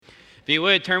you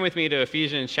would, turn with me to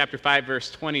Ephesians chapter 5,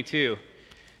 verse 22.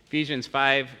 Ephesians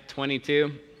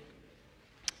 5:22.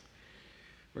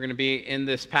 We're going to be in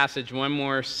this passage one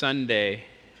more Sunday,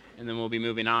 and then we'll be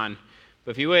moving on.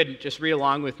 But if you would, just read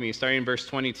along with me, starting in verse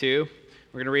 22.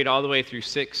 We're going to read all the way through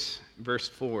 6, verse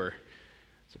 4.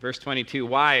 So verse 22,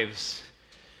 wives,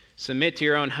 submit to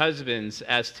your own husbands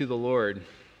as to the Lord.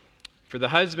 For the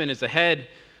husband is the head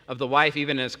of the wife,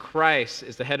 even as Christ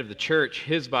is the head of the church,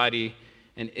 his body,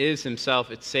 and is himself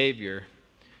its Savior.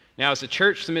 Now, as the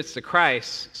church submits to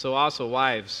Christ, so also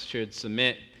wives should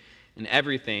submit in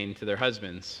everything to their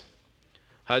husbands.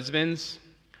 Husbands,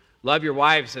 love your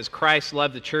wives as Christ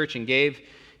loved the church and gave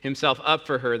himself up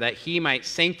for her, that he might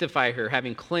sanctify her,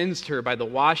 having cleansed her by the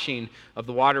washing of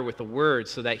the water with the word,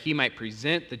 so that he might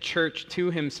present the church to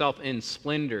himself in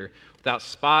splendor, without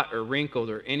spot or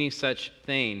wrinkle or any such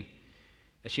thing,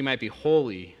 that she might be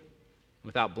holy,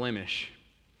 without blemish.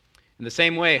 In the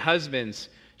same way, husbands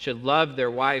should love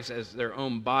their wives as their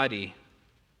own body.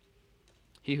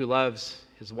 He who loves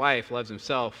his wife loves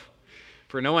himself.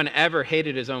 For no one ever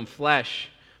hated his own flesh,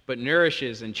 but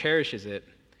nourishes and cherishes it,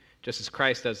 just as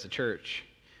Christ does the church,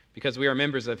 because we are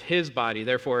members of his body.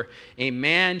 Therefore, a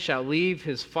man shall leave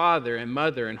his father and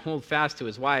mother and hold fast to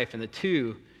his wife, and the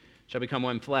two shall become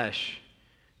one flesh.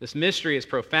 This mystery is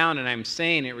profound, and I'm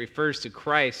saying it refers to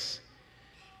Christ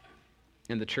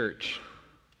and the church.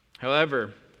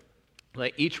 However,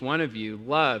 let each one of you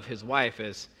love his wife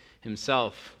as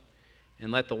himself,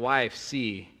 and let the wife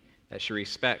see that she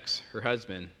respects her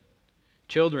husband.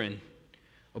 Children,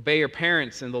 obey your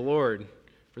parents in the Lord,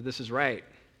 for this is right.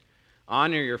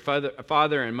 Honor your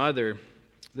father and mother.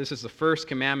 This is the first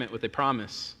commandment with a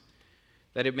promise,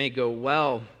 that it may go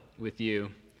well with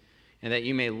you, and that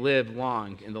you may live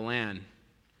long in the land.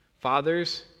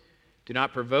 Fathers, do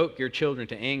not provoke your children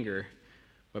to anger,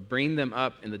 but bring them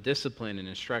up in the discipline and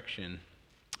instruction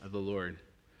of the Lord.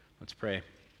 Let's pray.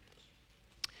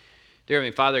 Dear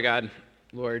Heavenly Father, God,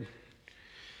 Lord,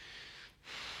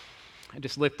 I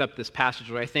just lift up this passage,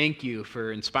 Lord. I thank you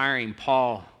for inspiring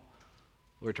Paul,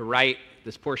 Lord, to write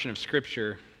this portion of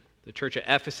Scripture, the church at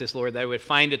Ephesus, Lord, that it would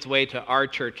find its way to our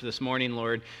church this morning,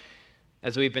 Lord,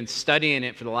 as we've been studying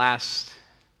it for the last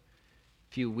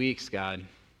few weeks, God.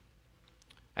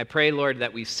 I pray, Lord,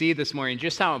 that we see this morning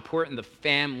just how important the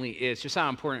family is, just how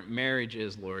important marriage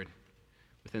is, Lord,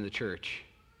 within the church.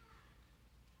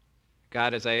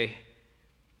 God, as I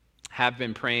have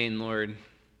been praying, Lord,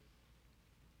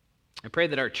 I pray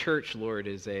that our church, Lord,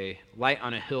 is a light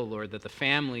on a hill, Lord, that the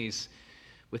families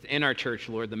within our church,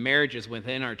 Lord, the marriages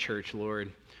within our church,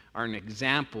 Lord, are an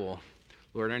example,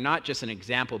 Lord, are not just an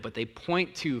example, but they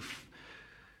point to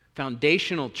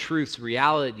foundational truths,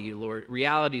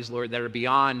 realities, Lord, that are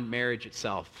beyond marriage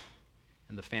itself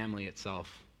and the family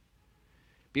itself.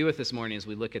 Be with us this morning as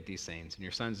we look at these things. In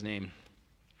your Son's name,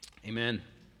 amen.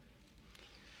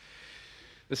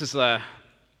 This is the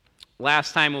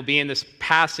last time we'll be in this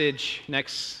passage.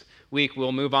 Next week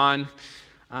we'll move on.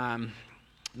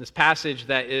 This passage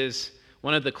that is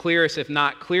one of the clearest, if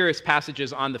not clearest,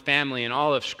 passages on the family in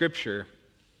all of Scripture.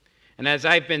 And as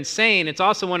I've been saying, it's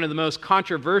also one of the most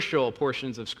controversial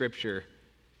portions of Scripture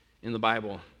in the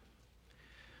Bible.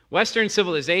 Western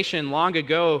civilization long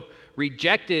ago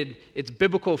rejected its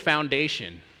biblical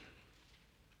foundation.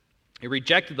 It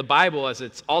rejected the Bible as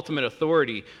its ultimate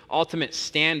authority, ultimate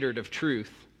standard of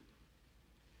truth.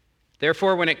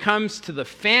 Therefore, when it comes to the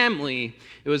family,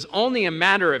 it was only a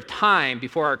matter of time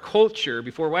before our culture,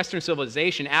 before Western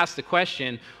civilization asked the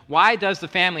question, why does the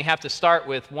family have to start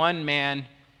with one man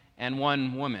and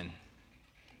one woman?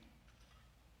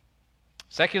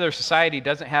 Secular society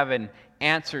doesn't have an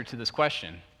answer to this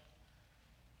question,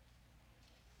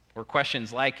 or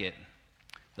questions like it.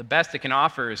 The best it can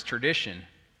offer is tradition.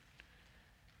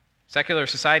 Secular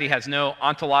society has no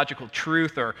ontological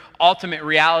truth or ultimate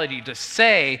reality to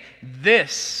say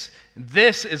this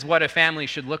is what a family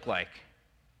should look like.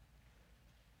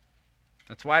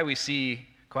 That's why we see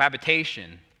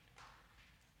cohabitation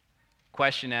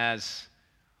questioned as,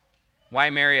 why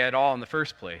marry at all in the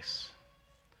first place?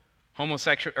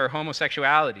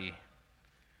 Homosexuality.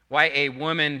 Why a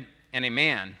woman and a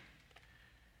man?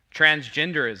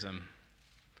 Transgenderism.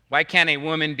 Why can't a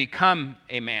woman become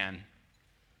a man?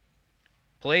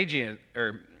 Polygamy.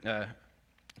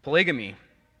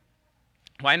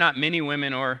 Why not many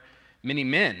women or many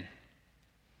men?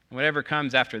 Whatever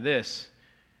comes after this.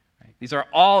 Right? These are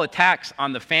all attacks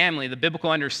on the family, the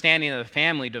biblical understanding of the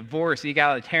family, divorce,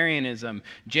 egalitarianism,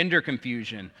 gender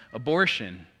confusion,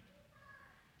 abortion.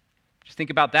 Just think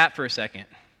about that for a second.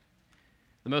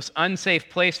 The most unsafe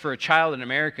place for a child in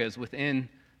America is within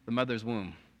the mother's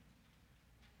womb.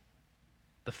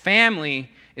 The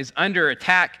family is under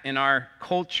attack in our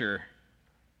culture.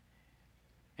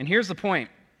 And here's the point.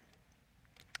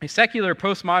 A secular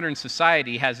postmodern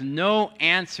society has no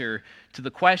answer to the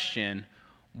question,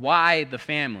 why the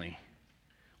family?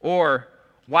 Or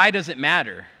why does it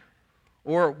matter?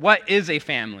 Or what is a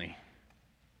family?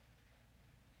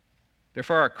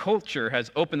 Therefore, our culture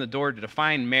has opened the door to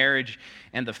define marriage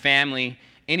and the family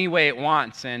any way it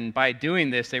wants, and by doing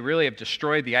this, they really have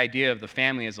destroyed the idea of the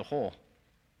family as a whole.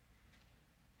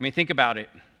 I mean, think about it.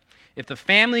 If the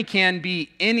family can be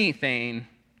anything,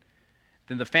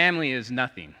 then the family is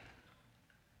nothing.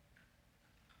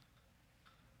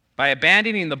 By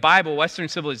abandoning the Bible, Western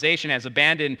civilization has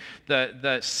abandoned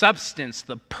the substance,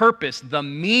 the purpose, the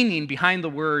meaning behind the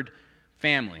word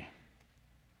family.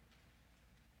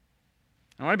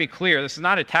 I want to be clear, this is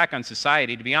not an attack on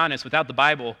society. To be honest, without the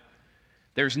Bible,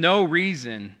 there's no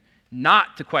reason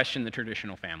not to question the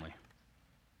traditional family.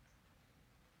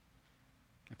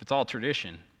 If it's all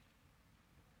tradition.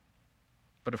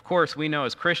 But of course, we know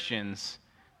as Christians,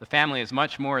 the family is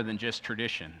much more than just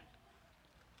tradition.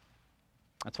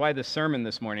 That's why this sermon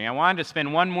this morning, I wanted to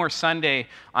spend one more Sunday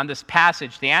on this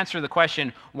passage, the answer to the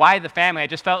question, why the family? I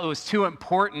just felt it was too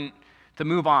important to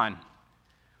move on.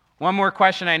 One more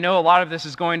question, I know a lot of this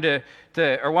is going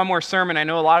or one more sermon, I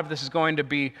know a lot of this is going to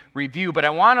be review, but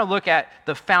I want to look at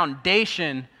the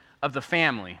foundation of the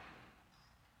family.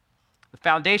 The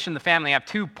foundation of the family, I have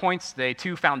 2 points today,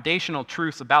 2 foundational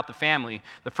truths about the family.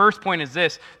 The first point is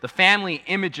this, the family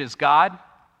images God.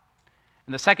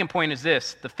 And the second point is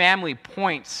this, the family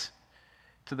points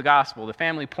to the gospel. The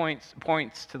family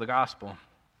points to the gospel.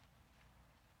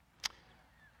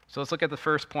 So let's look at the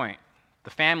first point. The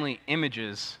family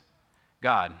images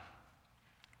God.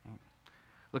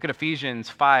 Look at Ephesians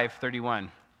 5:31.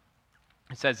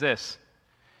 It says this,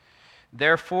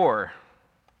 therefore,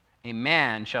 a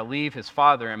man shall leave his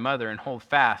father and mother and hold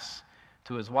fast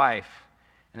to his wife,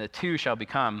 and the two shall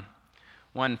become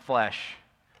one flesh.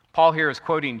 Paul here is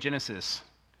quoting Genesis.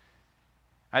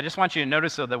 I just want you to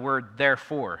notice the word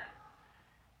therefore.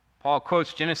 Paul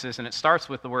quotes Genesis, and it starts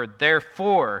with the word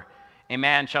therefore, a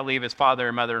man shall leave his father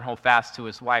and mother and hold fast to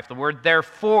his wife. The word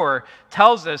therefore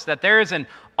tells us that there is an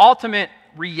ultimate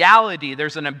reality,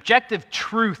 there's an objective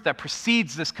truth that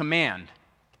precedes this command.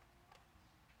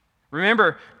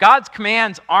 Remember, God's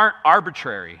commands aren't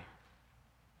arbitrary.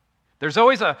 There's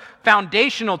always a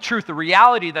foundational truth, a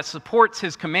reality that supports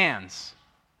his commands.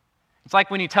 It's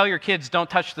like when you tell your kids, don't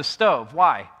touch the stove.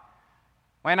 Why?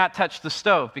 Why not touch the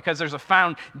stove? Because there's a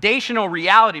foundational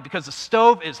reality, because the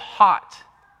stove is hot.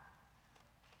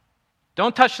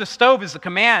 Don't touch the stove is the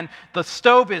command. The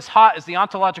stove is hot is the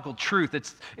ontological truth.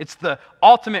 It's the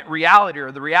ultimate reality,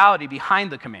 or the reality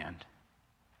behind the command.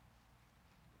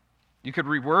 You could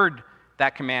reword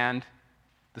that command,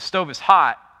 the stove is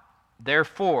hot,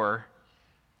 therefore,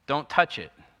 don't touch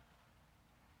it.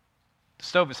 The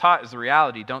stove is hot is the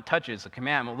reality, don't touch it is the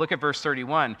command. Well, look at verse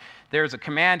 31. There's a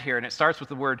command here, and it starts with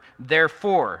the word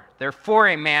therefore. Therefore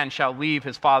a man shall leave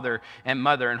his father and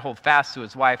mother and hold fast to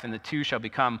his wife, and the two shall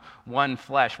become one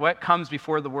flesh. What comes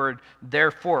before the word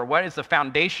therefore? What is the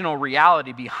foundational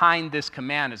reality behind this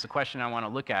command is the question I want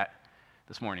to look at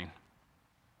this morning.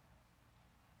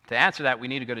 To answer that, we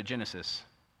need to go to Genesis.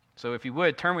 So if you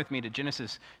would, turn with me to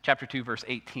Genesis chapter 2, verse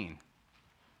 18.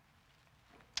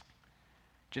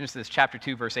 Genesis chapter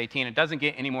 2, verse 18. It doesn't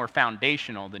get any more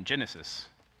foundational than Genesis.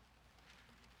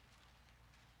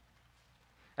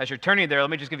 As you're turning there, let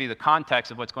me just give you the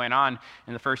context of what's going on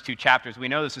in the first 2 chapters. We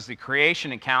know this is the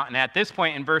creation account, and at this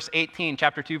point in verse 18,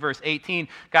 chapter 2, verse 18,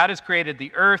 God has created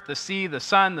the earth, the sea, the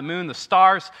sun, the moon, the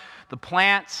stars, the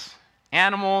plants,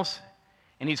 animals,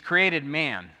 and he's created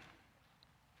man.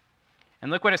 And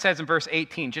look what it says in verse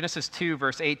 18, Genesis 2,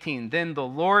 verse 18. Then the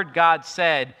Lord God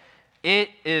said, it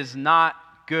is not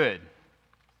good.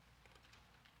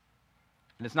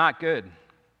 And it's not good.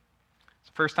 It's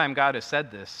the first time God has said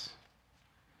this.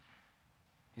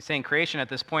 He's saying creation at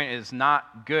this point is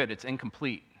not good. It's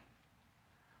incomplete.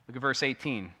 Look at verse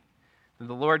 18. Then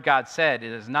the Lord God said,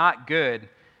 it is not good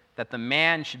that the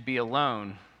man should be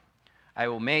alone. I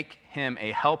will make him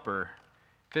a helper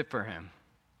fit for him.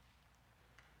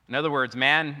 In other words,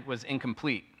 man was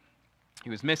incomplete. He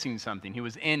was missing something. He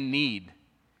was in need.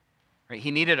 Right?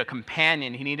 He needed a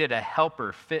companion. He needed a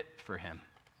helper fit for him.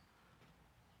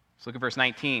 Let's look at verse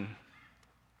 19.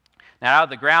 Now out of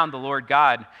the ground the Lord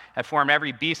God had formed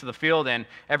every beast of the field and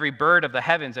every bird of the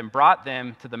heavens and brought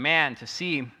them to the man to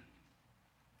see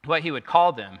what he would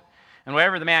call them. And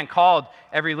whatever the man called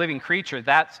every living creature,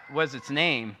 that was its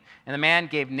name. And the man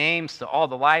gave names to all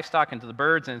the livestock and to the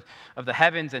birds and of the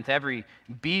heavens and to every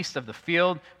beast of the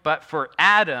field. But for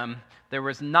Adam, there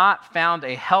was not found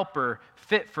a helper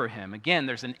fit for him. Again,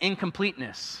 there's an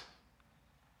incompleteness.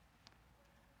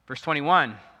 Verse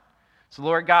 21, so the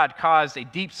Lord God caused a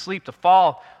deep sleep to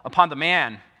fall upon the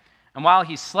man. And while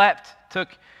he slept,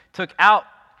 took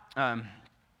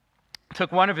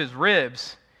one of his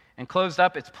ribs and closed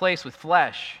up its place with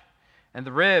flesh. And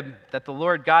the rib that the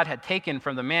Lord God had taken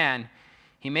from the man,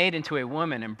 he made into a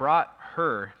woman and brought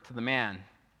her to the man.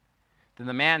 Then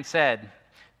the man said,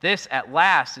 this at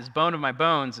last is bone of my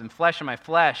bones and flesh of my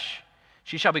flesh.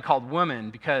 She shall be called woman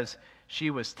because she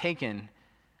was taken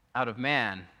out of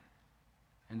man.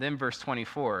 And then verse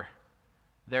 24,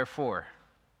 therefore,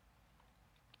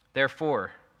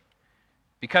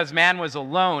 because man was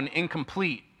alone,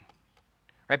 incomplete,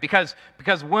 right? Because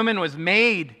woman was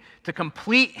made to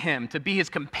complete him, to be his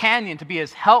companion, to be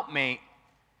his helpmate.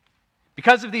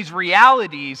 Because of these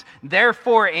realities,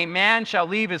 therefore a man shall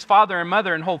leave his father and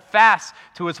mother and hold fast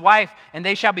to his wife, and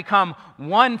they shall become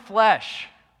one flesh.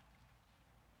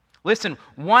 Listen,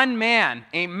 one man,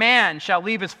 a man shall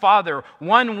leave his father,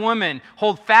 one woman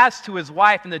hold fast to his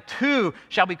wife, and the two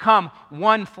shall become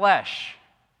one flesh.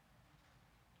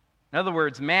 In other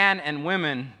words, man and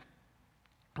women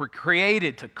were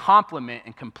created to complement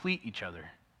and complete each other.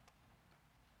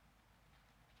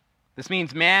 This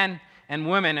means man and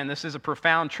woman, and this is a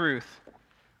profound truth,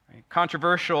 right,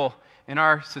 controversial in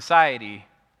our society,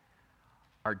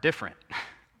 are different.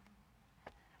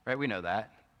 Right? We know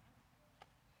that.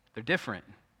 They're different.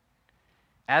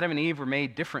 Adam and Eve were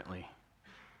made differently.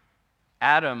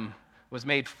 Adam was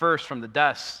made first from the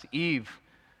dust. Eve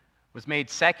was made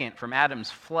second from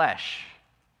Adam's flesh.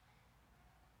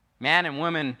 Man and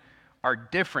woman are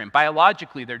different.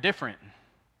 Biologically, they're different.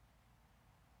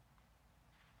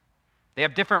 They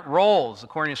have different roles,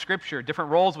 according to Scripture,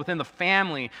 different roles within the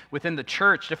family, within the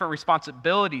church, different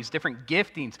responsibilities, different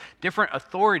giftings, different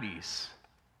authorities.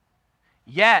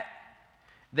 Yet,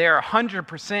 they are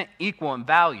 100% equal in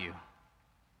value.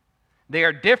 They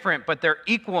are different, but they're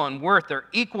equal in worth. They're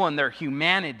equal in their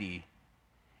humanity.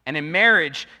 And in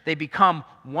marriage, they become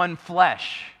one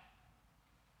flesh.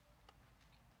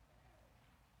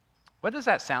 What does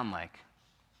that sound like?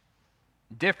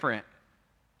 Different,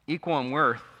 equal in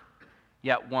worth,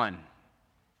 yet one.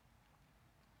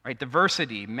 Right?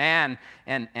 Diversity, man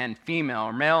and female,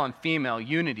 or male and female,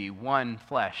 unity, one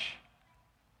flesh.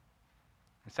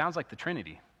 It sounds like the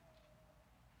Trinity.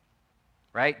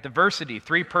 Right? Diversity,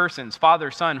 three persons, Father,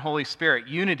 Son, Holy Spirit.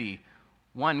 Unity,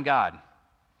 one God.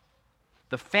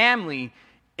 The family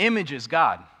images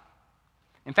God.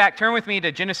 In fact, turn with me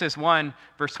to Genesis 1,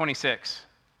 verse 26.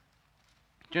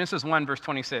 Genesis 1, verse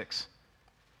 26.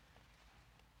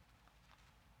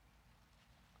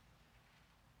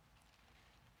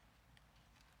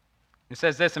 It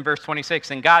says this in verse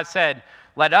 26, and God said,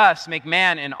 let us make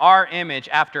man in our image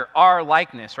after our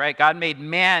likeness, right? God made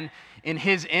man in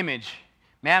his image.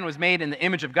 Man was made in the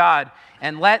image of God,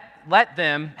 and let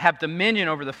them have dominion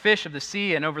over the fish of the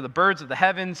sea and over the birds of the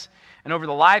heavens and over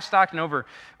the livestock and over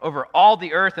all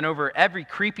the earth and over every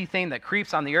creepy thing that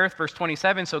creeps on the earth. Verse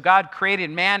 27, so God created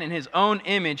man in his own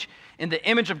image. In the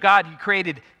image of God, he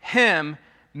created him.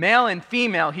 Male and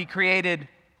female, he created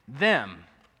them.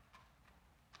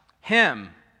 Him,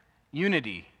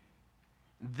 unity.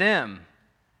 Them,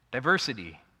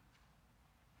 diversity.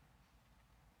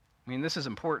 I mean, this is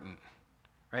important,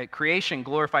 right? Creation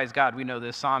glorifies God. We know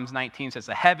this. Psalms 19 says,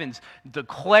 the heavens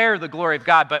declare the glory of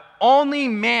God, but only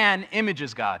man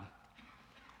images God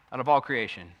out of all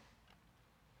creation.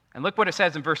 And look what it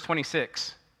says in verse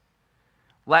 26.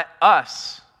 Let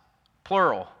us,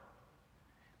 plural,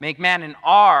 make man in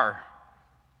our,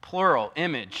 plural,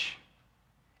 image,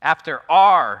 after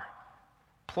our,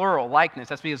 plural, likeness.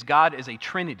 That's because God is a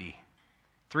Trinity,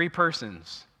 three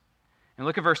persons. And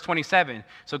look at verse 27.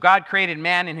 So God created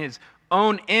man in his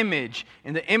own image.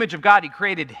 In the image of God, he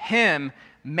created him.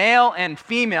 Male and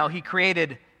female, he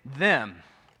created them.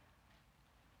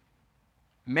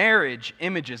 Marriage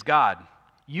images God.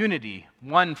 Unity,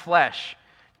 one flesh.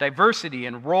 Diversity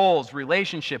in roles,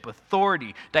 relationship,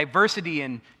 authority. Diversity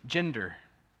in gender.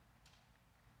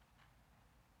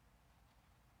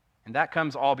 And that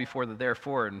comes all before the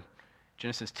therefore in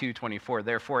Genesis 2:24.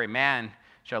 Therefore, a man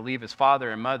shall leave his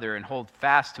father and mother and hold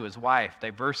fast to his wife.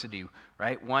 Diversity,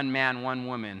 right? One man, one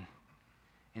woman.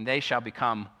 And they shall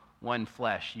become one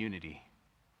flesh, unity.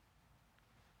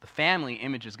 The family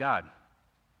images God.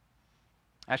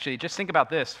 Actually, just think about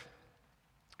this.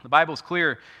 The Bible is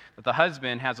clear but the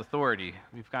husband has authority.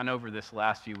 We've gone over this the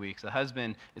last few weeks. The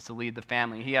husband is to lead the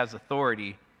family. He has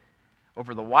authority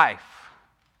over the wife.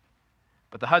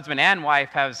 But the husband and wife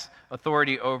has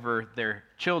authority over their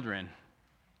children.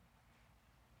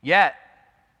 Yet,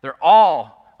 they're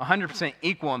all 100%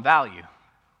 equal in value.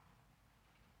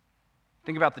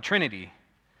 Think about the Trinity.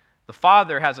 The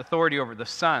Father has authority over the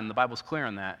Son. The Bible's clear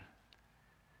on that.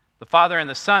 The Father and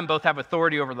the Son both have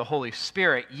authority over the Holy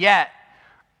Spirit, yet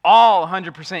all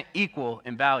 100% equal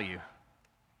in value.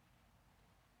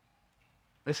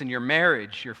 Listen, your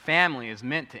marriage, your family is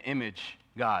meant to image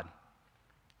God.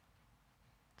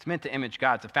 It's meant to image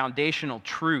God. It's a foundational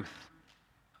truth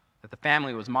that the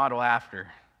family was modeled after.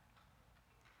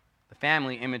 The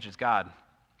family images God.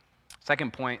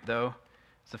 Second point, though,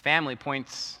 is the family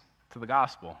points to the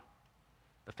gospel.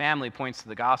 The family points to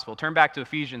the gospel. Turn back to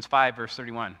Ephesians 5, verse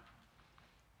 31.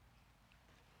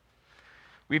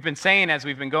 We've been saying as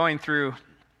we've been going through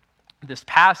this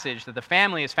passage that the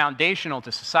family is foundational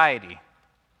to society.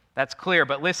 That's clear,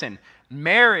 but listen,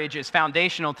 marriage is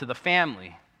foundational to the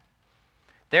family.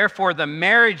 Therefore, the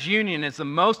marriage union is the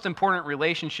most important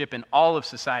relationship in all of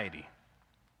society.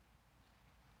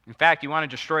 In fact, you want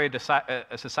to destroy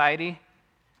a society?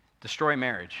 Destroy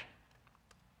marriage.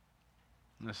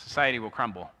 And the society will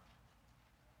crumble.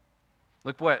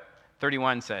 Look what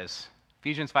 31 says.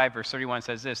 Ephesians 5, verse 31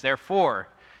 says this, Therefore,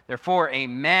 a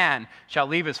man shall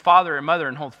leave his father and mother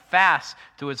and hold fast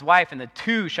to his wife, and the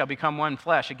two shall become one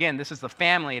flesh. Again, this is the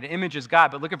family. It images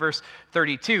God. But look at verse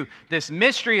 32. This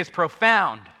mystery is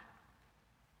profound.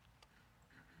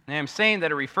 And I'm saying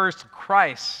that it refers to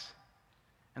Christ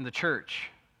and the church.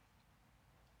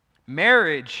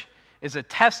 Marriage is a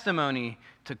testimony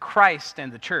to Christ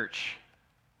and the church.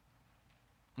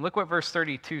 Look what verse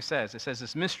 32 says. It says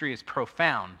this mystery is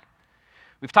profound.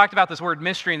 We've talked about this word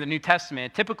mystery in the New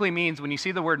Testament. It typically means, when you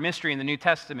see the word mystery in the New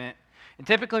Testament, it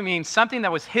typically means something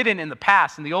that was hidden in the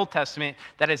past, in the Old Testament,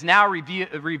 that is now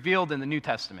revealed in the New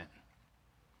Testament.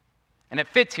 And it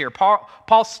fits here.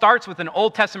 Paul starts with an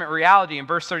Old Testament reality in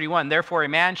verse 31. Therefore, a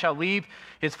man shall leave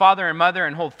his father and mother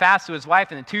and hold fast to his wife,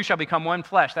 and the two shall become one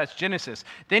flesh. That's Genesis.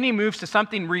 Then he moves to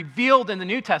something revealed in the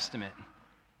New Testament.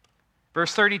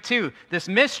 Verse 32, this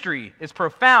mystery is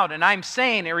profound, and I'm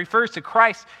saying it refers to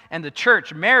Christ and the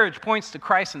church. Marriage points to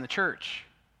Christ and the church.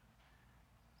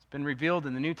 It's been revealed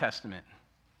in the New Testament.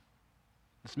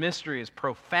 This mystery is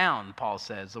profound, Paul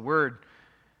says. The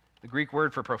Greek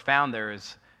word for profound there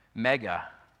is mega.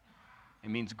 It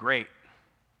means great.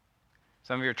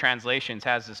 Some of your translations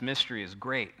has this mystery is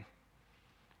great.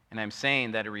 And I'm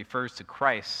saying that it refers to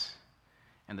Christ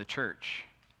and the church.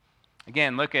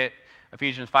 Again, look at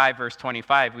Ephesians 5, verse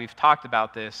 25. We've talked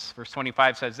about this. Verse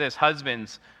 25 says this,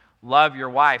 Husbands, love your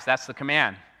wives. That's the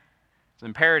command. It's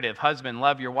imperative. Husband,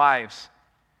 love your wives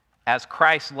as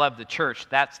Christ loved the church.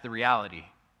 That's the reality.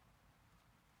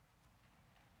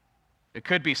 It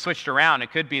could be switched around.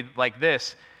 It could be like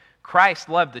this. Christ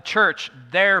loved the church.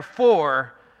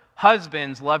 Therefore,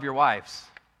 husbands, love your wives.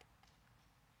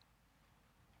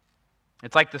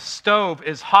 It's like the stove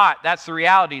is hot. That's the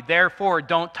reality. Therefore,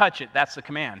 don't touch it. That's the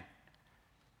command.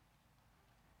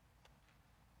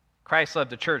 Christ loved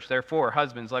the church, therefore,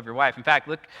 husbands, love your wife. In fact,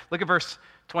 look at verse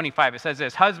 25. It says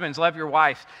this, Husbands, love your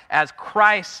wife as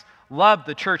Christ loved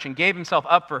the church and gave himself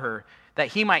up for her, that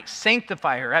he might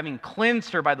sanctify her, having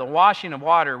cleansed her by the washing of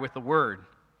water with the word,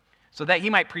 so that he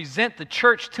might present the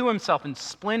church to himself in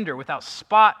splendor, without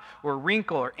spot or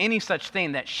wrinkle or any such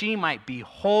thing, that she might be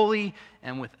holy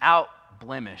and without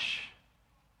blemish.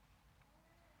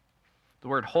 The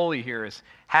word holy here is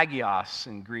hagios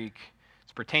in Greek.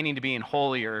 It's pertaining to being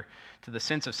holy or to the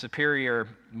sense of superior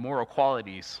moral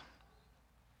qualities.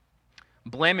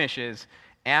 Blemish is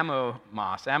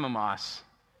amomos.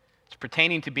 It's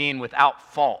pertaining to being without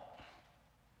fault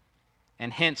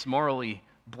and hence morally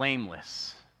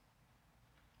blameless.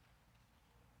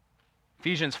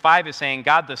 Ephesians 5 is saying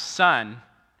God the Son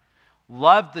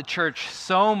loved the church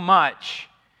so much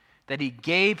that he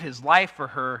gave his life for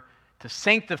her to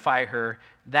sanctify her,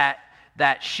 that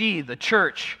she, the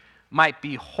church, might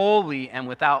be holy and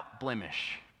without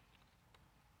blemish.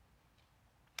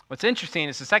 What's interesting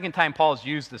is the second time Paul's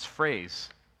used this phrase,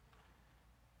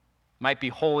 might be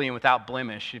holy and without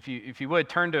blemish. If you would,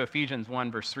 turn to Ephesians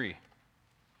 1, verse 3.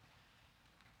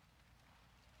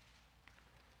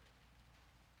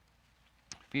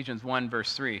 Ephesians 1,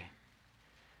 verse 3. You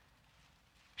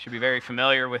should be very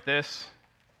familiar with this.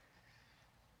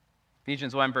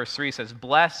 Ephesians 1, verse 3 says,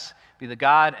 Blessed be the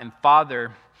God and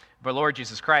Father of our Lord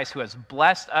Jesus Christ, who has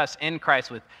blessed us in Christ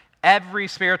with every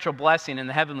spiritual blessing in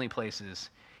the heavenly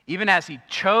places, even as he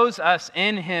chose us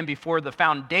in him before the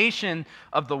foundation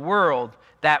of the world,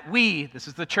 that we, this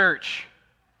is the church,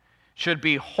 should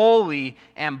be holy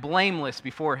and blameless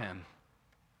before him.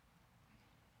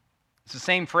 It's the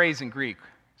same phrase in Greek,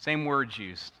 same words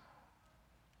used.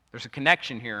 There's a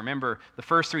connection here. Remember, the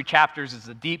first 3 chapters is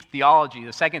the deep theology.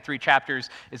 The second 3 chapters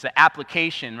is the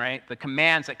application, right? The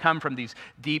commands that come from these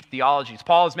deep theologies.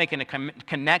 Paul is making a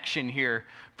connection here,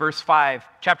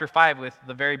 chapter 5, with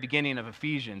the very beginning of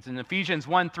Ephesians. In Ephesians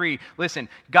 1:3, listen,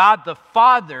 God the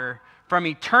Father, from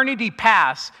eternity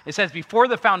past, it says, before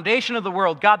the foundation of the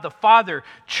world, God the Father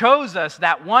chose us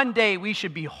that one day we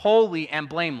should be holy and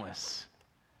blameless.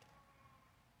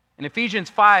 In Ephesians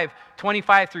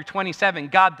 5:25 through 27,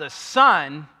 God the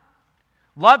Son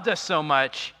loved us so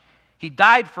much, he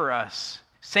died for us,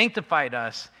 sanctified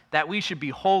us, that we should be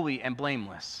holy and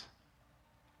blameless.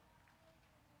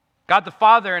 God the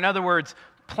Father, in other words,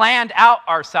 planned out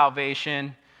our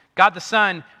salvation. God the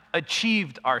Son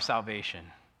achieved our salvation.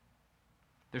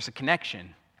 There's a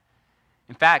connection.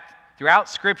 In fact, throughout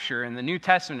Scripture, in the New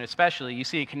Testament especially, you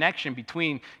see a connection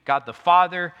between God the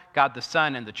Father, God the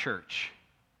Son, and the church.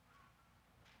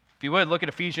 If you would, look at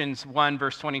Ephesians 1,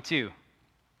 verse 22.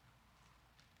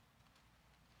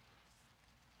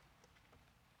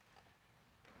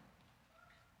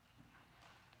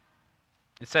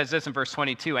 It says this in verse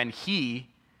 22, and he,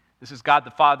 this is God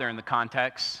the Father in the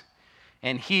context,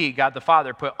 and he, God the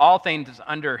Father, put all things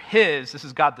under his, this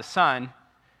is God the Son,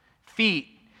 feet,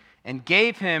 and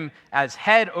gave him as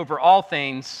head over all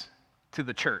things to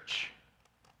the church,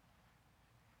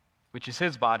 which is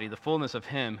his body, the fullness of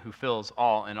him who fills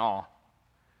all in all.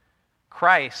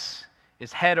 Christ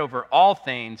is head over all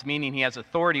things, meaning he has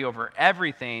authority over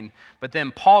everything. But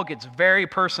then Paul gets very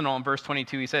personal in verse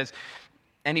 22. He says,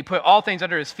 and he put all things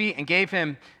under his feet and gave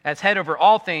him as head over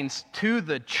all things to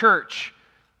the church,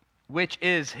 which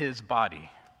is his body.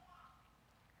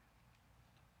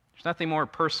 There's nothing more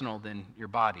personal than your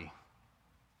body.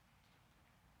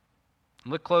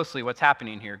 Look closely what's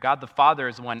happening here. God the Father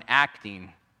is the one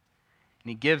acting, and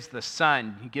he gives the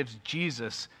Son, he gives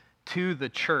Jesus to the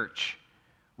church,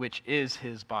 which is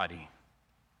his body.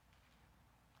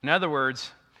 In other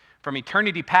words, from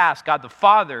eternity past, God the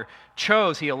Father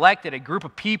he elected a group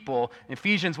of people.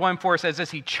 Ephesians 1:4 says this,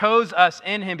 he chose us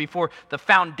in him before the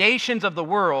foundations of the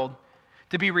world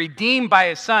to be redeemed by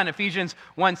his Son. Ephesians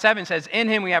 1:7 says, in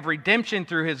him we have redemption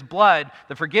through his blood,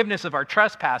 the forgiveness of our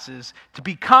trespasses, to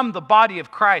become the body of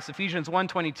Christ. Ephesians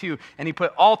 1:22, and he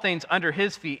put all things under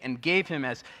his feet and gave him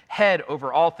as head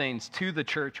over all things to the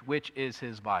church, which is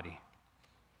his body.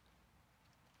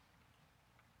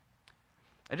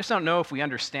 I just don't know if we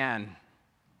understand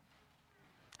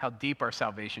how deep our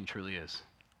salvation truly is,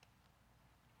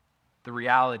 the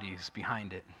realities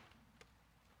behind it.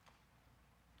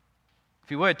 If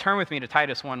you would, turn with me to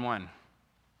Titus 1:1.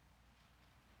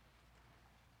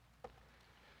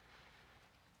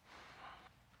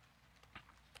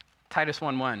 Titus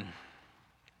 1:1.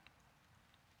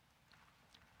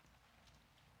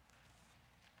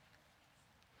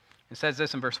 It says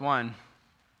this in verse 1.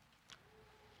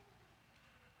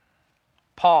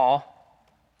 Paul,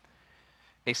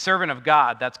 a servant of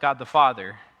God, that's God the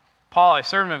Father. Paul, a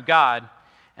servant of God,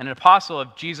 and an apostle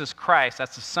of Jesus Christ,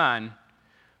 that's the Son,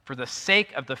 for the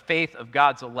sake of the faith of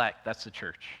God's elect, that's the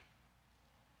church,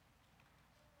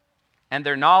 and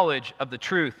their knowledge of the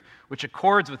truth, which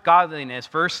accords with godliness.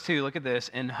 Verse 2, look at this,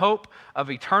 in hope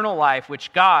of eternal life,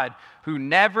 which God, who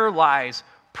never lies,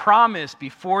 promised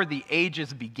before the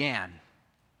ages began.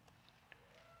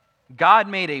 God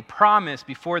made a promise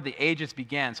before the ages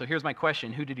began. So here's my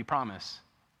question. Who did he promise?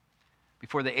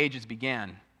 Before the ages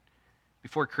began,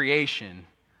 before creation,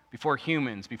 before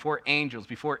humans, before angels,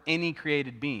 before any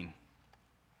created being.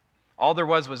 All there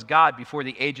was God before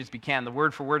the ages began. The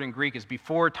word for word in Greek is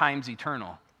before times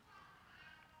eternal.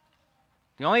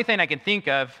 The only thing I can think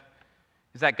of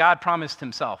is that God promised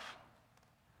himself,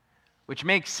 which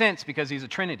makes sense because he's a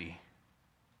Trinity.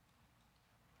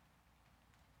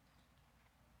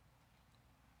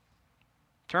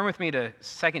 Turn with me to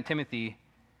 2 Timothy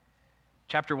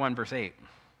chapter 1, verse 8.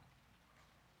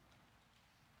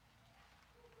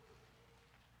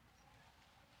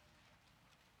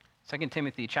 2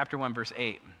 Timothy chapter 1, verse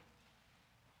 8.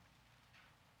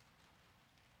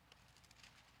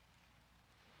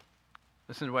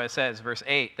 Listen to what it says, verse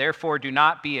 8. Therefore, do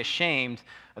not be ashamed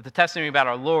of the testimony about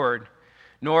our Lord,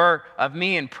 nor of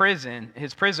me in prison,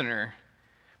 his prisoner,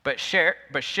 but share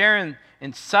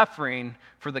in suffering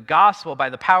for the gospel by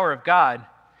the power of God,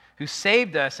 who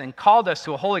saved us and called us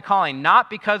to a holy calling, not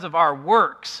because of our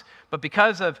works, but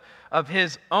because of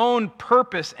his own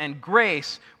purpose and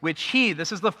grace, which he,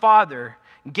 this is the Father,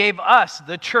 gave us,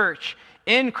 the church,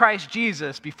 in Christ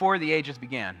Jesus before the ages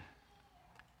began.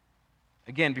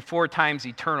 Again, before time's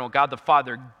eternal, God the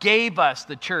Father gave us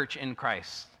the church in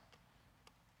Christ.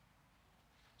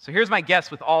 So here's my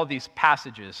guess with all these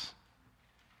passages.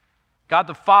 God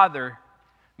the Father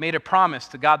made a promise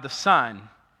to God the Son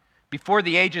before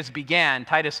the ages began,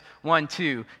 Titus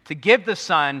 1:2, to give the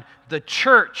Son the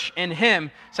church in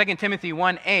him, 2 Timothy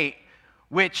 1:8,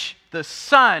 which the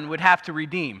Son would have to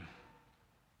redeem,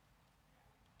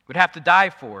 would have to die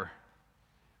for,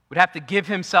 would have to give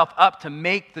himself up to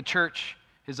make the church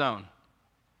his own.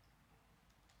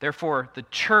 Therefore, the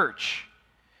church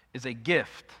is a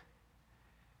gift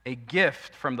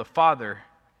from the Father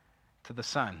to the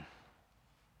Son.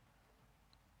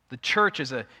 The church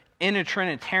is an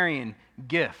intertrinitarian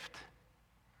gift.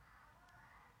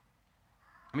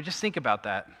 I mean, just think about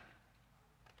that.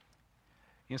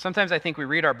 You know, sometimes I think we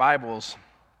read our Bibles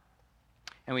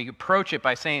and we approach it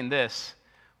by saying this: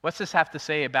 what's this have to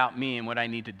say about me and what I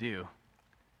need to do?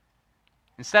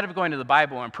 Instead of going to the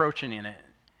Bible and approaching it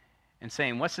and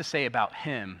saying, what's this say about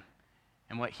him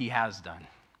and what he has done? In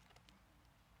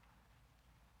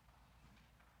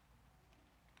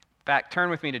fact, turn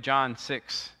with me to John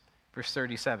 6, verse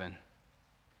 37.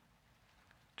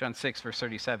 John 6, verse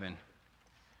 37.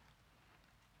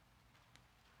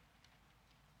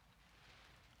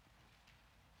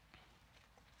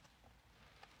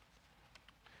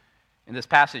 In this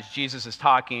passage, Jesus is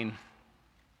talking,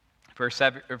 verse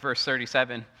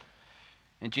 37,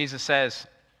 and Jesus says,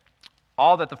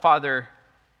 all that the Father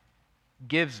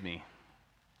gives me,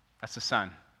 that's the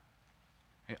Son.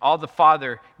 All the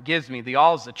Father gives me, the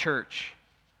all is the church.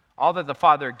 All that the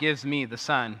Father gives me, the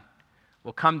Son,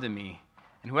 will come to me.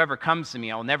 And whoever comes to me,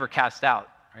 I will never cast out.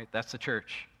 Right? That's the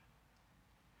church.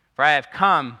 For I have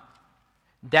come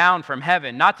down from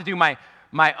heaven, not to do my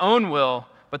own will,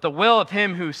 but the will of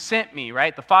him who sent me.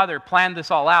 Right? The Father planned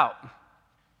this all out.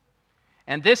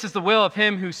 And this is the will of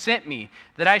him who sent me,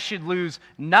 that I should lose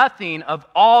nothing of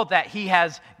all that he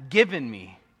has given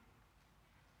me,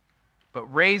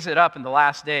 but raise it up in the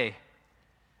last day.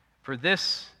 For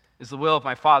this is the will of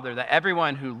my Father, that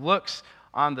everyone who looks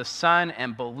on the Son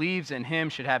and believes in him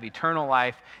should have eternal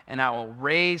life, and I will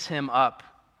raise him up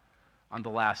on the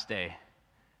last day.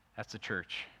 That's the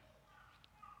church.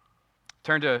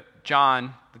 Turn to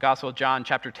John, the Gospel of John,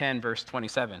 chapter 10, verse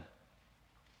 27.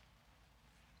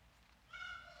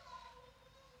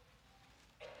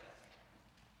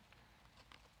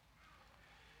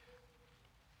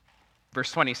 Verse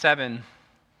 27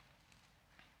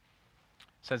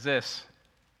 says this: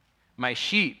 my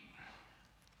sheep,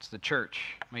 it's the church,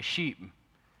 my sheep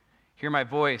hear my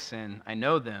voice, and I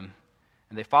know them,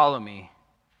 and they follow me.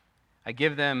 I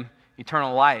give them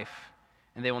eternal life,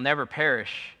 and they will never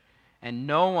perish, and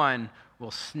no one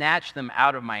will snatch them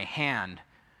out of my hand.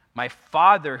 My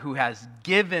Father who has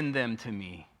given them to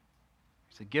me,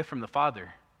 it's a gift from the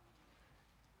Father,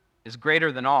 is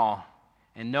greater than all,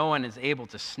 and no one is able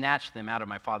to snatch them out of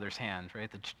my Father's hand. Right?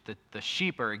 The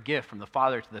sheep are a gift from the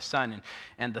Father to the Son,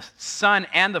 and the Son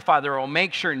and the Father will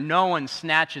make sure no one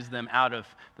snatches them out of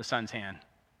the Son's hand.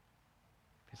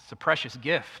 It's a precious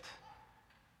gift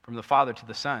from the Father to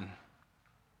the Son.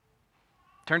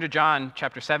 Turn to John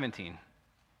chapter 17.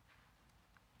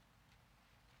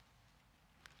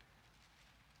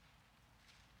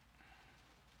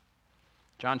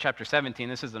 John chapter 17,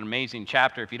 this is an amazing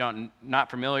chapter. If you're not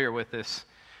familiar with this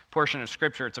portion of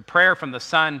Scripture, it's a prayer from the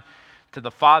Son to the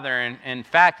Father. And in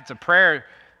fact, it's a prayer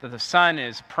that the Son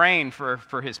is praying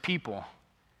for his people.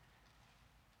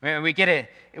 And we get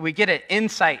an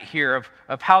insight here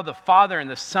of how the Father and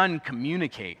the Son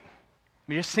communicate. I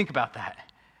mean, just think about that.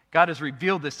 God has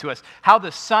revealed this to us. How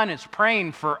the Son is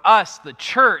praying for us, the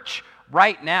church,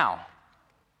 right now.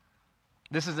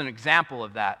 This is an example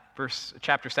of that.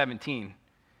 Chapter 17.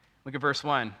 Look at verse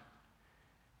 1.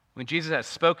 When Jesus had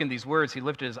spoken these words, he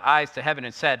lifted his eyes to heaven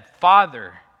and said,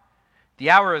 Father, the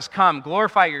hour has come.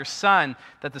 Glorify your Son,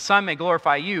 that the Son may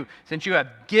glorify you, since you have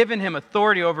given him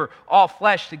authority over all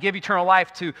flesh to give eternal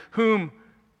life to whom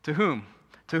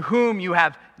you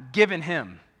have given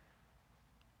him.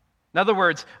 In other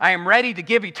words, I am ready to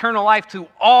give eternal life to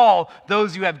all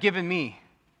those you have given me.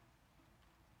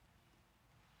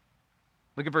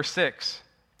 Look at verse 6.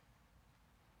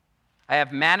 I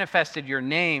have manifested your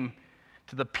name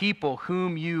to the people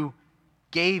whom you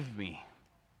gave me.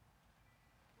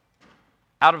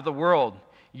 Out of the world,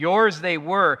 yours they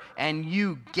were, and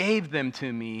you gave them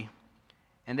to me,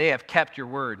 and they have kept your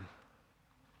word.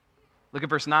 Look at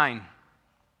verse 9.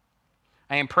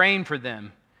 I am praying for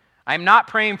them. I am not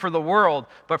praying for the world,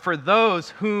 but for those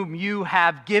whom you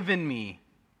have given me,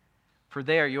 for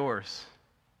they are yours.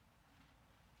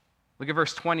 Look at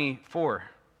verse 24.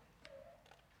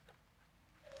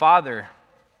 Father,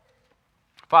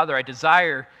 I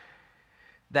desire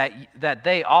that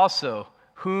they also,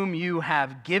 whom you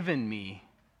have given me,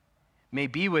 may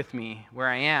be with me where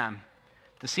I am,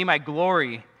 to see my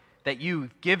glory that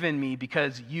you've given me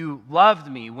because you loved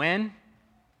me. When?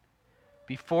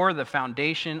 Before the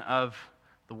foundation of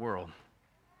the world.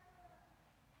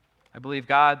 I believe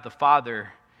God the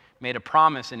Father made a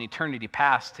promise in eternity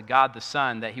past to God the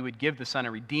Son that he would give the Son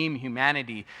a redeemed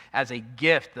humanity as a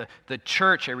gift, the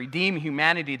church, a redeemed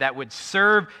humanity that would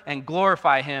serve and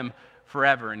glorify him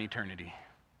forever in eternity.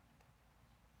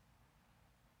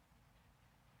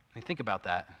 I mean, think about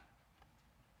that.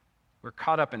 We're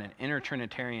caught up in an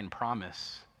inter-Trinitarian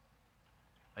promise,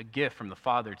 a gift from the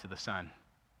Father to the Son.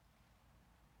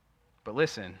 But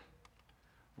listen,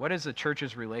 what is the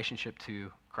church's relationship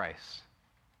to Christ?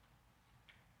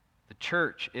 The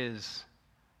church is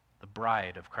the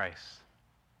bride of Christ.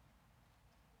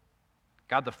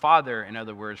 God the Father, in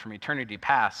other words, from eternity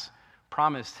past,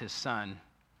 promised his Son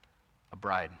a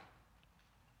bride.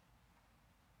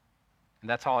 And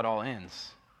that's how it all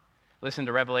ends. Listen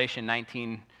to Revelation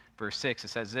 19, verse 6. It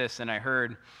says this, "And I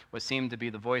heard what seemed to be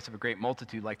the voice of a great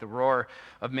multitude, like the roar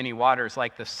of many waters,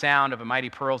 like the sound of a mighty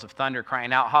pearls of thunder,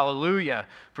 crying out, 'Hallelujah!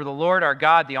 For the Lord our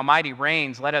God, the Almighty,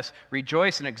 reigns. Let us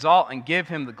rejoice and exalt and give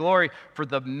him the glory. For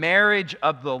the marriage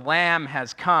of the Lamb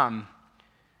has come,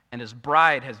 and his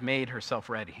bride has made herself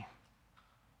ready.'"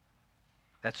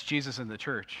 That's Jesus and the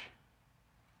church.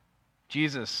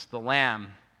 Jesus, the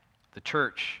Lamb, the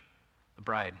church, the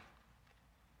bride.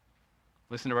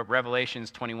 Listen to what Revelations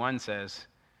 21 says.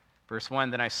 Verse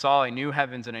 1, "Then I saw a new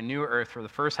heavens and a new earth, for the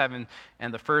first heaven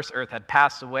and the first earth had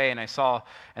passed away, and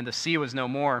the sea was no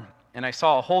more. And I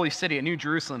saw a holy city, a new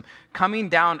Jerusalem, coming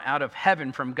down out of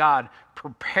heaven from God,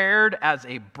 prepared as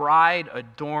a bride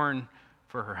adorned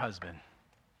for her husband."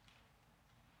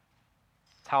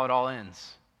 That's how it all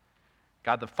ends.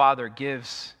 God the Father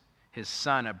gives his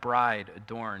Son a bride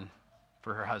adorned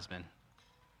for her husband.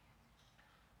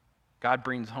 God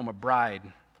brings home a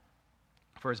bride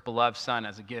for his beloved Son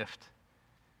as a gift.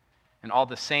 And all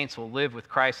the saints will live with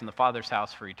Christ in the Father's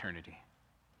house for eternity.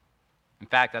 In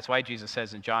fact, that's why Jesus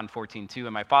says in John 14:2,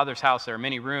 "In my Father's house there are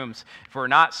many rooms. If it were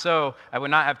not so, I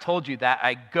would not have told you that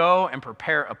I go and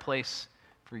prepare a place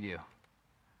for you."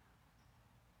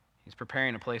 He's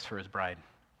preparing a place for his bride.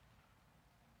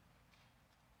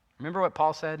 Remember what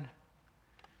Paul said?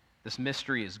 This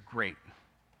mystery is great.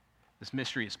 This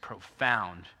mystery is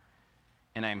profound.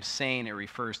 And I'm saying it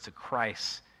refers to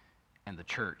Christ and the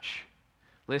church.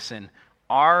 Listen,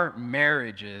 our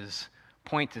marriages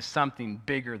point to something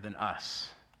bigger than us.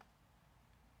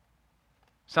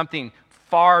 Something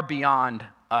far beyond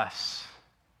us.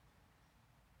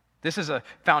 This is a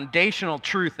foundational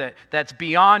truth that's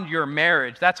beyond your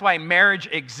marriage. That's why marriage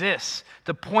exists,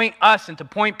 to point us and to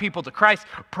point people to Christ's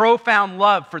profound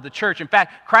love for the church. In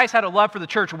fact, Christ had a love for the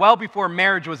church well before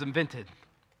marriage was invented.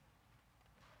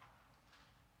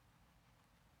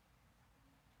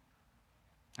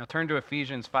 Now turn to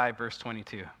Ephesians 5, verse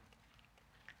 22.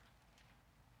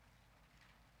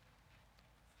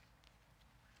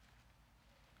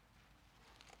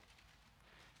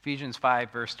 Ephesians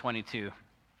 5, verse 22.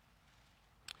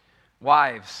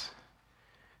 "Wives,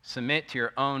 submit to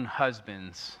your own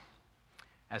husbands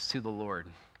as to the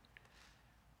Lord."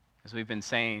 As we've been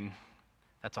saying,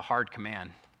 that's a hard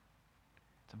command.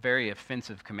 It's a very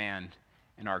offensive command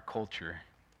in our culture.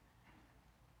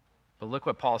 But look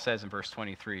what Paul says in verse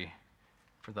 23.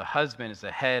 "For the husband is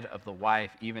the head of the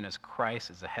wife, even as Christ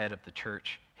is the head of the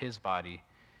church, his body,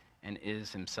 and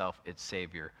is himself its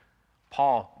Savior."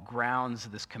 Paul grounds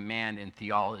this command in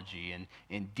theology and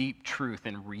in deep truth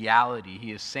and reality.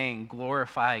 He is saying,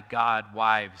 glorify God,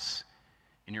 wives,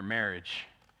 in your marriage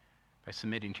by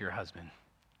submitting to your husband.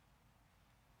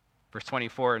 Verse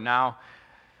 24, "Now,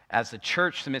 as the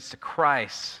church submits to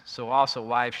Christ, so also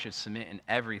wives should submit in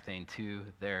everything to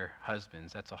their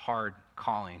husbands." That's a hard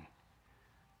calling.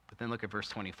 But then look at verse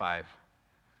 25.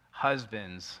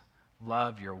 "Husbands,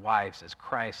 love your wives as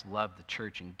Christ loved the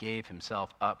church and gave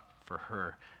himself up for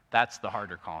her." That's the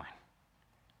harder calling.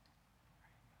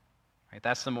 Right?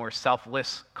 That's the more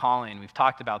selfless calling. We've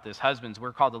talked about this. Husbands,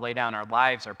 we're called to lay down our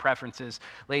lives, our preferences,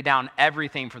 lay down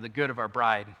everything for the good of our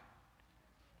bride.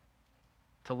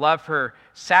 To love her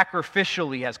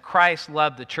sacrificially as Christ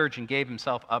loved the church and gave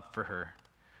himself up for her.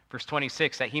 Verse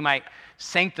 26, "That he might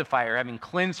sanctify her, having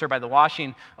cleansed her by the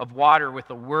washing of water with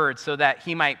the word, so that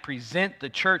he might present the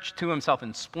church to himself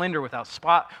in splendor, without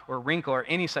spot or wrinkle or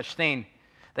any such thing,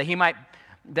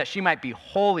 that she might be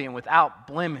holy and without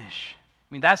blemish."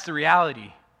 I mean, that's the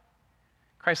reality.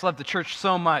 Christ loved the church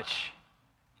so much.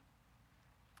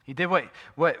 He did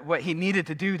what he needed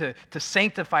to do to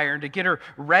sanctify her and to get her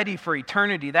ready for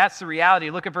eternity. That's the reality.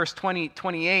 Look at verse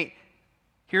 28.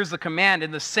 Here's the command.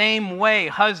 In the same way,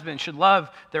 husbands should love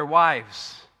their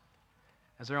wives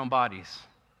as their own bodies.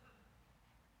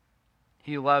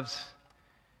 He who loves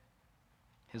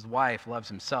his wife loves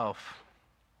himself.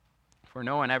 For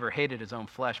no one ever hated his own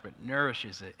flesh, but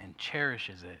nourishes it and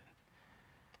cherishes it,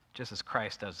 just as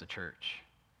Christ does the church.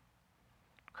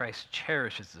 Christ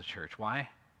cherishes the church. Why?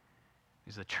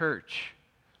 Because the church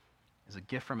is a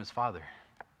gift from his Father.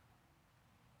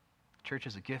 The church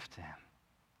is a gift to him.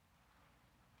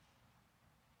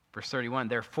 Verse 31,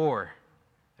 therefore,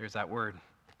 there's that word,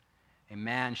 a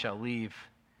man shall leave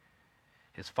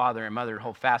his father and mother and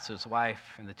hold fast to his wife,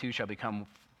 and the two shall become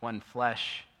one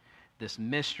flesh. This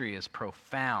mystery is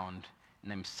profound,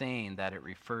 and I'm saying that it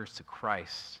refers to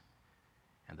Christ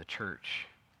and the church.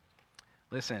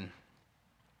 Listen,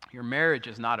 your marriage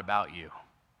is not about you.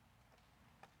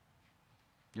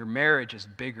 Your marriage is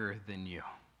bigger than you.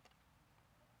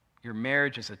 Your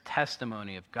marriage is a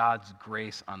testimony of God's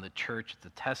grace on the church. It's a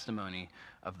testimony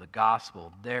of the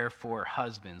gospel. Therefore,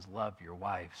 husbands, love your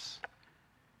wives.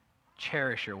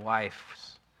 Cherish your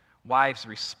wives. Wives,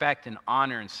 respect and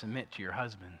honor and submit to your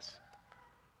husbands.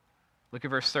 Look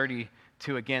at verse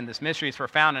 32 again. This mystery is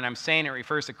profound, and I'm saying it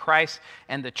refers to Christ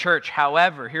and the church.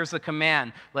 However, here's the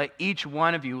command. Let each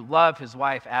one of you love his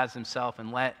wife as himself,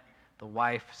 and let the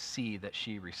wife see that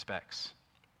she respects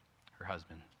her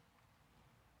husband.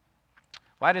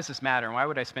 Why does this matter? And why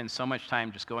would I spend so much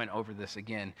time just going over this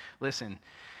again? Listen,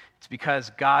 it's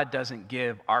because God doesn't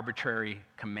give arbitrary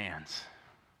commands.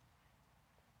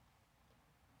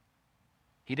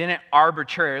 He didn't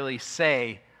arbitrarily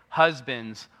say,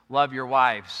 husbands, love your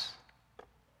wives.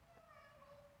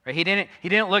 Right? He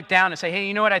didn't look down and say, hey,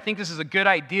 you know what? I think this is a good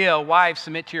idea. Wives,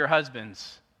 submit to your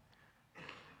husbands.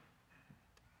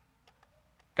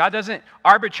 God doesn't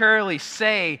arbitrarily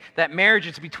say that marriage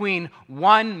is between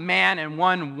one man and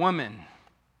one woman.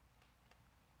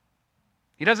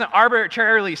 He doesn't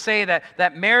arbitrarily say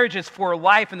that marriage is for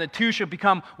life and the two should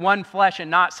become one flesh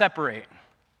and not separate.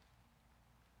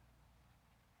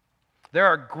 There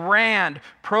are grand,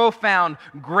 profound,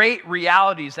 great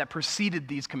realities that preceded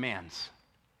these commands.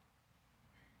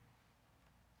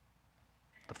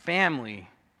 The family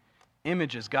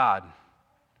images God.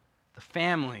 The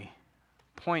family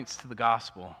points to the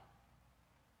gospel.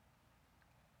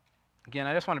 Again,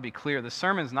 I just want to be clear. The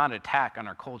sermon is not an attack on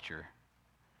our culture.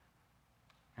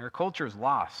 Our culture is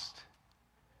lost.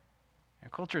 Our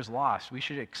culture is lost. We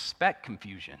should expect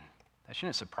confusion. That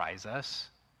shouldn't surprise us.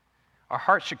 Our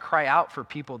hearts should cry out for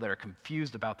people that are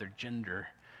confused about their gender,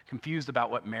 confused about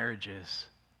what marriage is.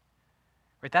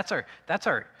 Right? That's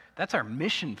our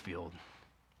mission field.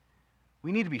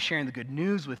 We need to be sharing the good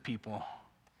news with people,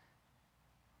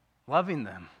 loving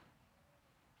them.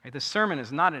 Right? This sermon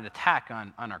is not an attack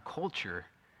on our culture.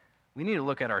 We need to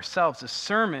look at ourselves. This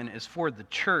sermon is for the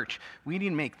church. We need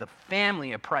to make the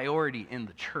family a priority in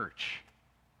the church.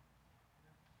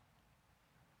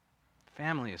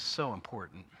 Family is so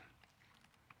important.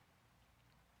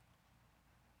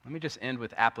 Let me just end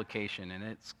with application, and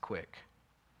it's quick.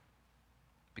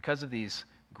 Because of these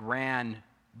grand,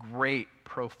 great,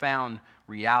 profound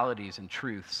realities and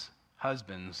truths,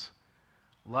 husbands,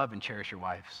 love and cherish your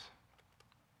wives.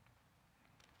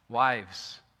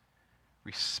 Wives,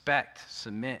 respect,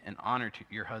 submit, and honor to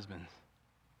your husbands.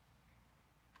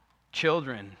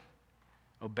 Children,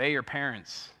 obey your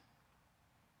parents.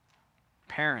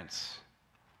 Parents,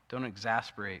 don't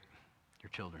exasperate your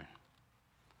children.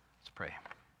 Let's pray.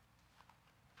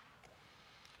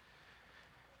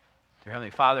 Dear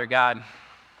Heavenly Father, God,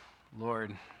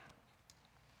 Lord,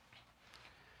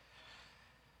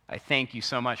 I thank you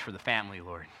so much for the family,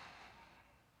 Lord.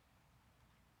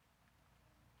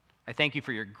 I thank you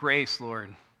for your grace,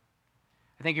 Lord.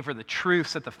 I thank you for the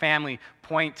truths that the family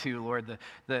point to, Lord,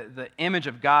 the image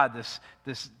of God,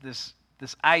 this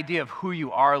idea of who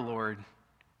you are, Lord.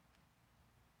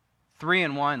 3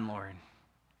 in 1, Lord.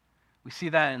 We see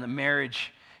that in the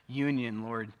marriage union,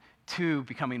 Lord, 2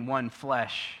 becoming one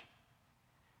flesh.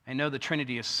 I know the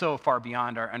Trinity is so far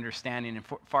beyond our understanding and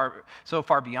so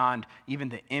far beyond even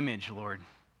the image, Lord.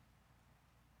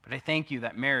 But I thank you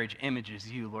that marriage images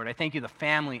you, Lord. I thank you the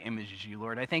family images you,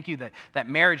 Lord. I thank you that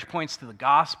marriage points to the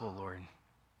gospel, Lord.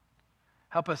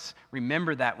 Help us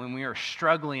remember that when we are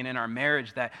struggling in our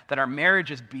marriage, that our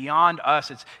marriage is beyond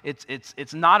us.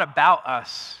 It's not about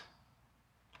us.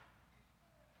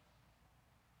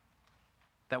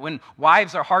 That when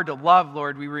wives are hard to love,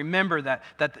 Lord, we remember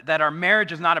that our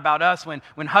marriage is not about us.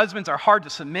 When husbands are hard to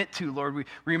submit to, Lord, we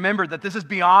remember that this is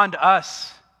beyond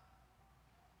us.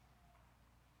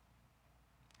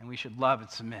 And we should love and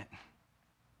submit.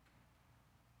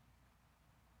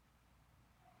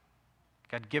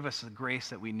 God, give us the grace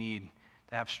that we need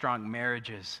to have strong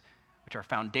marriages, which are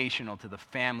foundational to the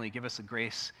family. Give us the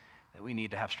grace that we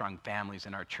need to have strong families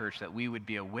in our church, that we would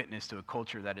be a witness to a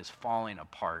culture that is falling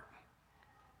apart.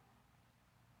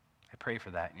 I pray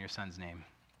for that in your Son's name.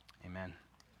 Amen.